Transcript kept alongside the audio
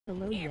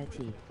Hello,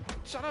 Yeti.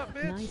 Shut up,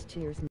 bitch! Nice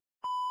cheers.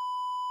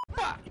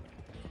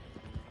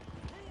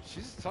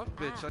 She's a tough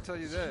bitch, I tell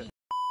you that.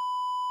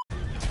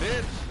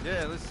 Bitch!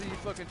 Yeah, let's see you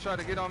fucking try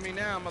to get on me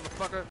now,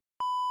 motherfucker.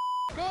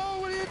 Go!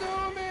 What are you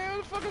doing,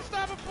 man? Fucking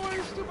stop it for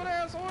you, stupid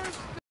ass horse!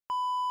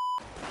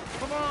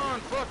 Come on,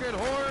 fucking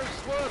horse!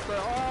 What the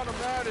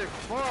automatic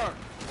fuck?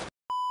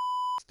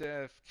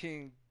 Steph,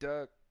 King,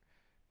 Duck,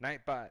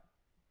 Nightbot,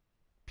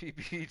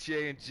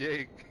 PBJ, and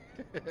Jake.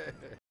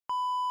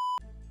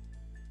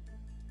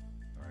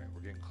 Alright,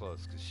 we're getting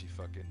close because she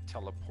fucking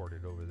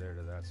teleported over there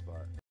to that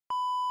spot.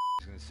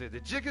 She's gonna say, the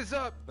jig is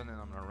up! And then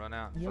I'm gonna run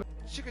out and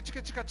chicka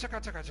chicka chicka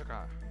chicka chicka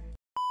chicka.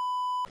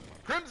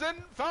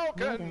 Crimson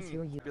Falcon!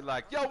 No, Be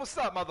like, yo, what's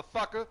up,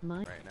 motherfucker?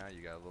 Right now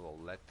you got a little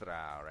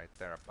letra right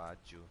there about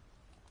you.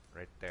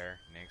 Right there,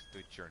 next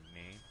to your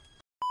name.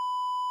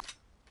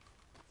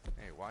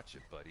 Hey, watch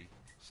it, buddy.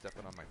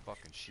 Stepping on my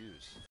fucking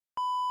shoes.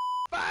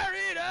 Fire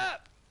it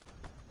up!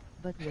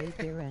 But wait,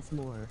 there is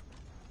more.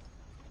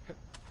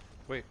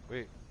 Wait.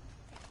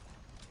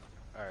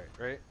 Alright,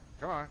 right?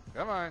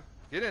 Come on.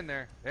 Get in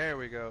there. There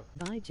we go.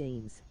 Bye,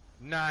 James.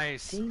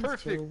 Nice. James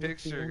Perfect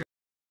picture.